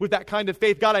praying with that kind of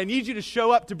faith. God, I need you to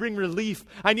show up to bring relief.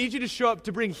 I need you to show up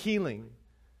to bring healing.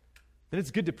 And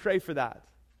it's good to pray for that.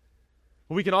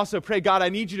 But we can also pray, God, I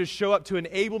need you to show up to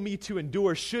enable me to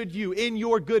endure should you, in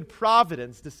your good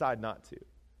providence, decide not to.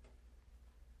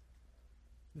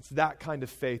 It's that kind of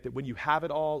faith that when you have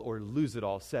it all or lose it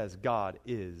all, says God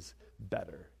is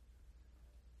better.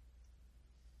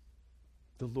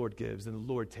 The Lord gives and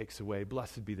the Lord takes away.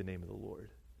 Blessed be the name of the Lord.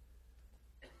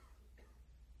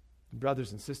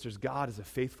 Brothers and sisters, God is a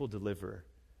faithful deliverer,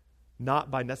 not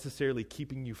by necessarily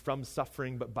keeping you from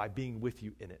suffering, but by being with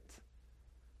you in it.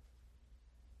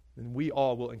 And we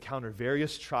all will encounter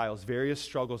various trials, various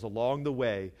struggles along the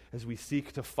way as we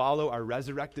seek to follow our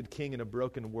resurrected King in a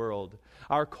broken world.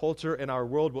 Our culture and our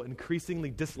world will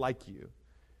increasingly dislike you.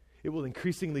 It will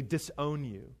increasingly disown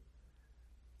you.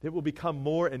 It will become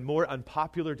more and more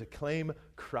unpopular to claim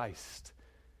Christ.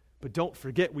 But don't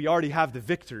forget, we already have the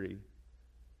victory.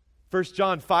 1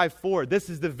 John 5:4, this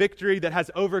is the victory that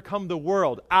has overcome the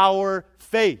world, our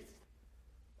faith.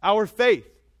 Our faith.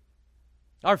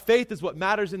 Our faith is what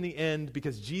matters in the end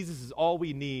because Jesus is all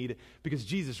we need, because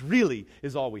Jesus really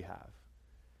is all we have.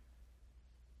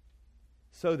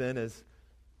 So then, as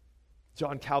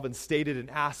John Calvin stated and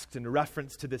asked in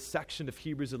reference to this section of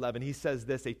Hebrews 11, he says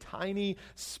this, a tiny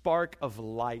spark of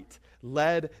light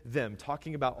led them,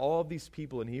 talking about all of these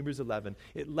people in Hebrews 11,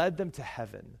 it led them to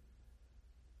heaven.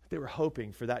 They were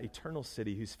hoping for that eternal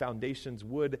city whose foundations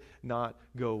would not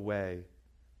go away.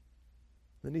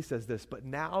 Then he says this, but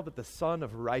now that the Son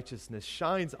of Righteousness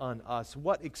shines on us,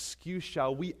 what excuse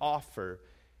shall we offer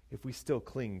if we still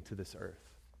cling to this earth?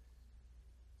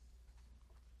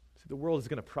 See, the world is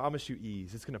going to promise you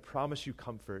ease. It's going to promise you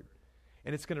comfort.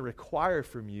 And it's going to require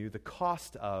from you the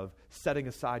cost of setting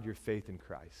aside your faith in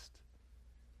Christ.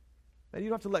 And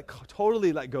you don't have to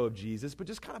totally let go of Jesus, but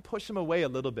just kind of push him away a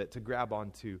little bit to grab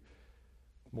onto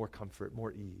more comfort,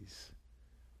 more ease.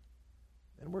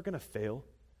 And we're going to fail.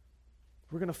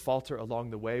 We're going to falter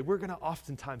along the way. We're going to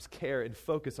oftentimes care and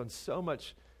focus on so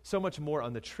much more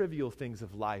on the trivial things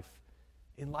of life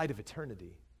in light of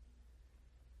eternity.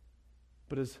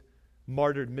 But as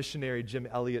martyred missionary Jim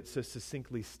Elliot so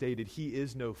succinctly stated, he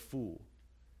is no fool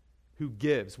who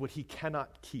gives what he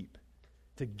cannot keep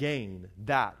to gain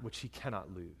that which he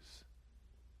cannot lose.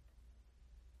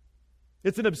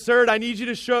 It's an absurd, I need you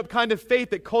to show up kind of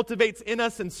faith that cultivates in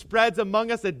us and spreads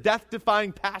among us a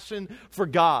death-defying passion for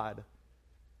God.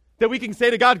 That we can say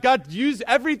to God, God, use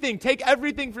everything. Take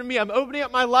everything from me. I'm opening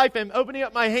up my life. I'm opening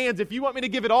up my hands. If you want me to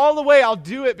give it all away, I'll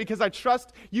do it because I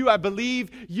trust you. I believe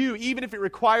you, even if it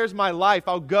requires my life.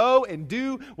 I'll go and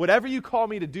do whatever you call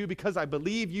me to do because I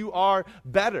believe you are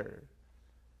better.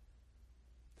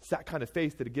 It's that kind of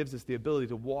faith that it gives us the ability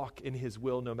to walk in his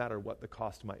will no matter what the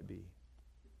cost might be.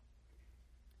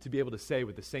 To be able to say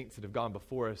with the saints that have gone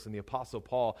before us and the Apostle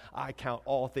Paul, I count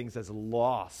all things as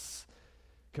loss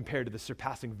compared to the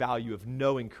surpassing value of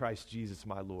knowing Christ Jesus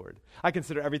my Lord. I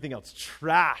consider everything else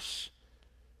trash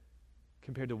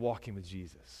compared to walking with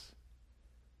Jesus.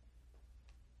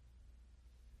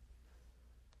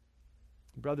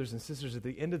 Brothers and sisters, at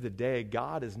the end of the day,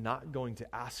 God is not going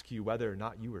to ask you whether or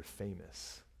not you were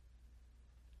famous.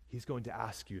 He's going to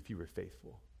ask you if you were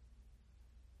faithful.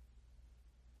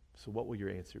 So what will your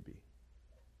answer be?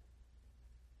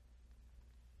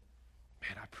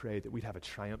 Man, I pray that we'd have a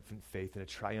triumphant faith and a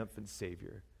triumphant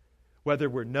Savior. Whether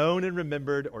we're known and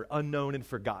remembered or unknown and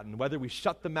forgotten, whether we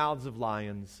shut the mouths of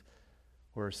lions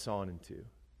or are sawn in two.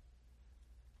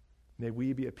 May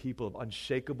we be a people of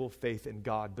unshakable faith in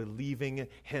God, believing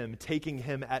him, taking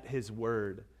him at his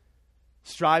word,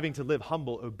 striving to live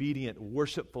humble, obedient,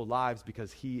 worshipful lives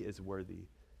because he is worthy.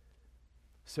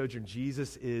 Sojourn,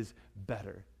 Jesus is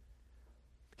better.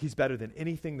 He's better than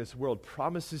anything this world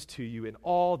promises to you and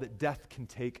all that death can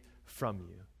take from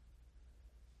you.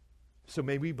 So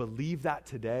may we believe that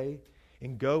today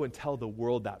and go and tell the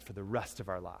world that for the rest of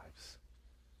our lives.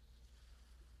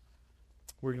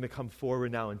 We're going to come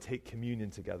forward now and take communion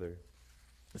together.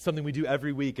 It's something we do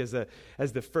every week as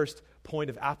the first point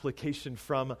of application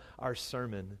from our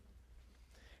sermon.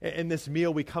 In this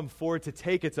meal we come forward to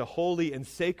take. It's a holy and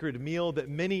sacred meal that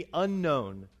many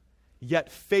unknown,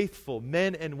 yet faithful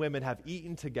men and women have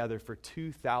eaten together for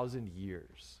 2,000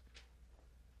 years.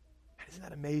 Isn't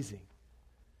that amazing?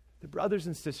 The brothers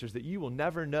and sisters that you will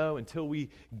never know until we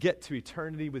get to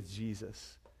eternity with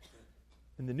Jesus.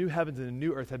 And the new heavens and the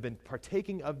new earth have been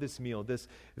partaking of this meal, this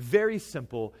very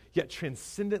simple yet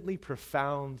transcendently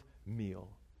profound meal.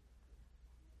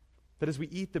 That as we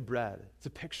eat the bread, it's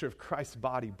a picture of Christ's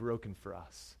body broken for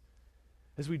us.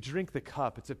 As we drink the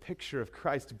cup, it's a picture of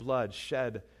Christ's blood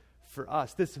shed for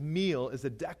us. This meal is a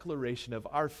declaration of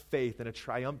our faith in a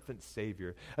triumphant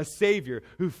Savior, a Savior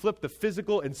who flipped the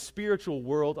physical and spiritual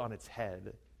world on its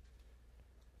head.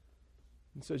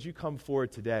 And so as you come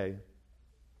forward today,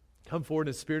 come forward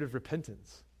in a spirit of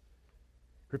repentance.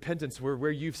 Repentance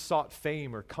where you've sought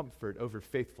fame or comfort over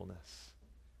faithfulness.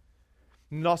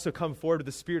 And also come forward with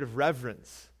a spirit of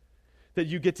reverence, that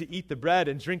you get to eat the bread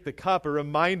and drink the cup, a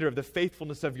reminder of the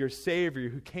faithfulness of your Savior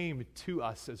who came to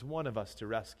us as one of us to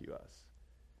rescue us.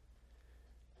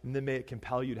 And then may it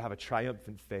compel you to have a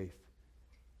triumphant faith,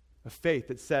 a faith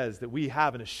that says that we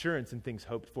have an assurance in things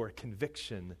hoped for, a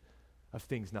conviction of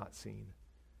things not seen.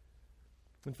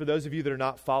 And for those of you that are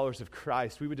not followers of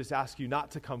Christ, we would just ask you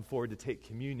not to come forward to take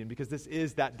communion, because this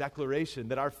is that declaration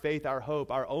that our faith, our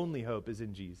hope, our only hope is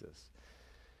in Jesus.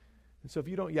 And so if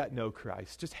you don't yet know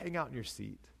Christ, just hang out in your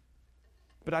seat.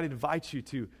 But I'd invite you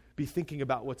to be thinking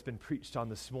about what's been preached on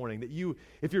this morning, that you,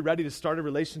 if you're ready to start a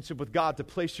relationship with God, to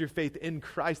place your faith in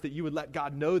Christ, that you would let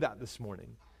God know that this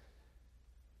morning.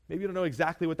 Maybe you don't know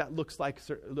exactly what that looks like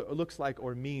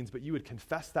or means, but you would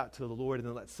confess that to the Lord and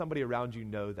then let somebody around you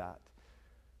know that,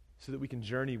 so that we can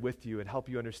journey with you and help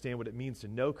you understand what it means to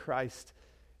know Christ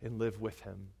and live with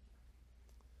him.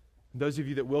 And those of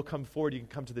you that will come forward, you can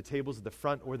come to the tables at the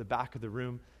front or the back of the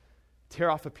room,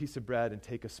 tear off a piece of bread and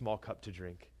take a small cup to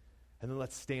drink. And then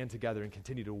let's stand together and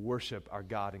continue to worship our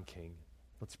God and King.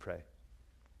 Let's pray.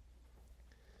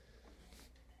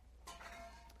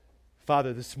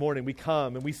 Father, this morning we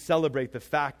come and we celebrate the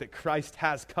fact that Christ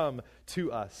has come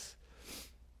to us.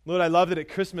 Lord, I love that at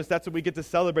Christmas, that's what we get to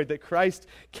celebrate, that Christ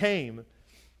came.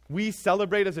 We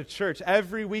celebrate as a church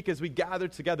every week as we gather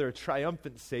together a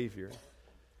triumphant Savior.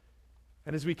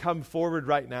 And as we come forward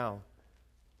right now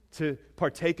to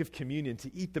partake of communion,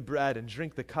 to eat the bread and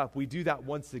drink the cup, we do that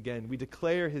once again. We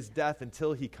declare his death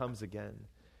until he comes again.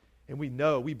 And we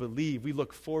know, we believe, we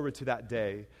look forward to that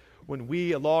day when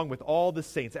we, along with all the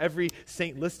saints, every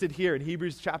saint listed here in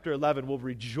Hebrews chapter 11, will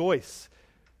rejoice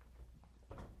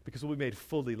because we'll be made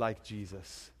fully like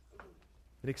Jesus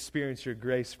and experience your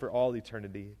grace for all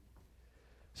eternity.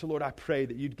 So Lord, I pray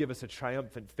that you'd give us a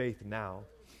triumphant faith now.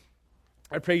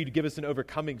 I pray you'd give us an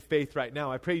overcoming faith right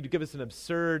now. I pray you'd give us an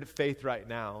absurd faith right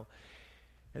now.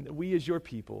 And that we as your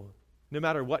people, no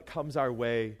matter what comes our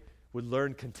way, would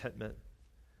learn contentment.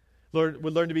 Lord,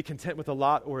 would learn to be content with a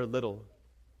lot or a little.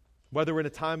 Whether we're in a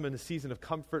time and a season of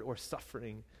comfort or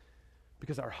suffering.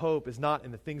 Because our hope is not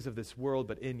in the things of this world,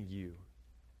 but in you.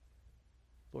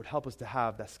 Lord, help us to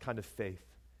have this kind of faith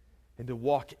and to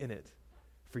walk in it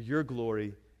for your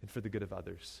glory and for the good of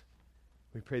others.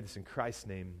 We pray this in Christ's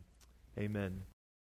name. Amen.